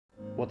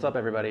What's up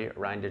everybody,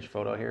 Ryan Ditch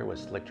Photo here with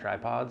SLIK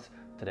Tripods.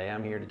 Today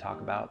I'm here to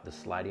talk about the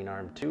Sliding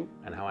Arm II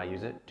and how I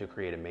use it to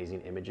create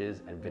amazing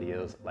images and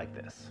videos like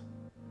this.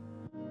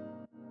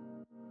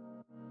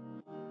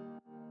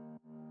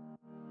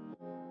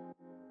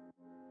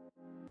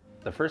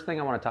 The first thing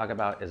I want to talk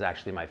about is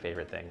actually my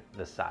favorite thing,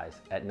 the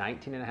size. At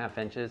 19.5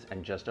 inches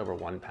and just over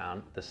 1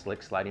 pound, the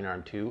SLIK Sliding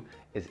Arm II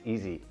is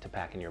easy to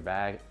pack in your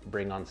bag,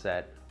 bring on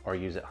set, or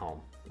use at home,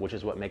 which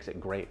is what makes it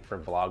great for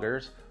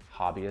vloggers,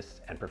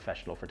 hobbyists, and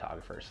professional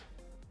photographers.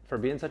 For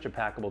being such a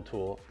packable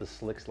tool, the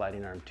SLIK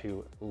Sliding Arm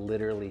II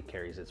literally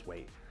carries its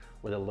weight.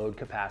 With a load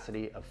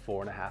capacity of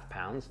 4.5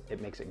 pounds,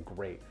 it makes it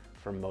great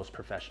for most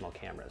professional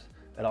cameras.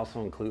 It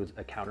also includes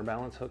a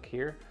counterbalance hook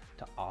here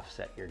to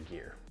offset your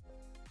gear.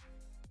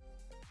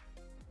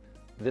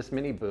 This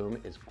mini boom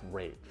is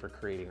great for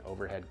creating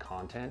overhead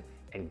content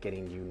and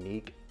getting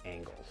unique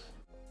angles.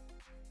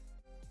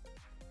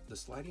 The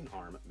sliding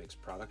arm makes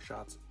product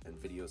shots and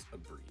videos a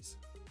breeze.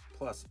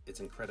 Plus, it's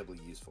incredibly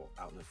useful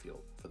out in the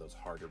field for those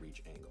hard to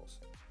reach angles.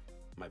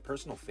 My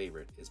personal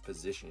favorite is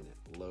positioning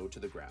it low to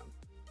the ground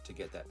to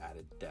get that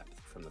added depth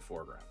from the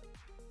foreground.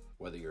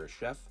 Whether you're a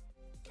chef,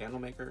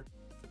 candle maker,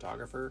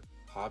 photographer,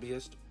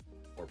 hobbyist,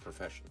 or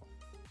professional,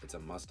 it's a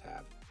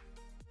must-have.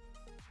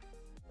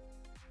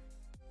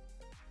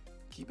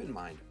 Keep in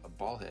mind, a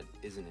ball head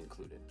isn't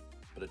included,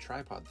 but a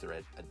tripod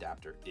thread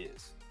adapter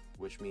is,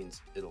 which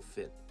means it'll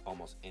fit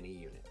almost any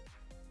unit.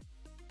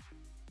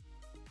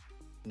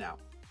 Now,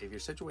 if your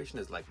situation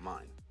is like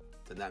mine,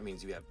 then that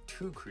means you have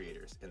two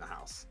creators in the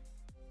house.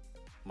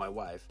 My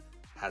wife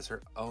has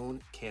her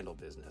own candle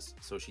business,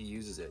 so she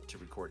uses it to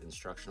record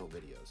instructional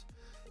videos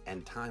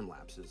and time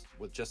lapses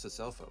with just a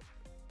cell phone.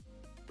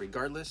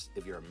 Regardless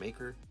if you're a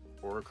maker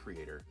or a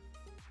creator,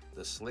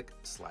 the SLIK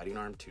Sliding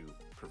Arm II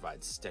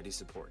provides steady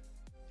support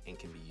and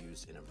can be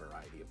used in a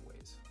variety of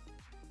ways.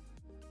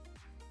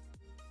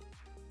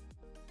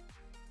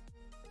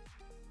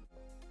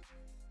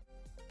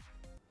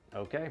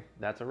 Okay,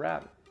 that's a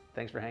wrap.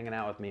 Thanks for hanging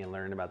out with me and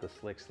learning about the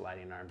SLIK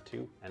Sliding Arm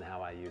II and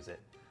how I use it.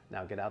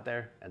 Now get out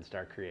there and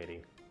start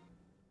creating.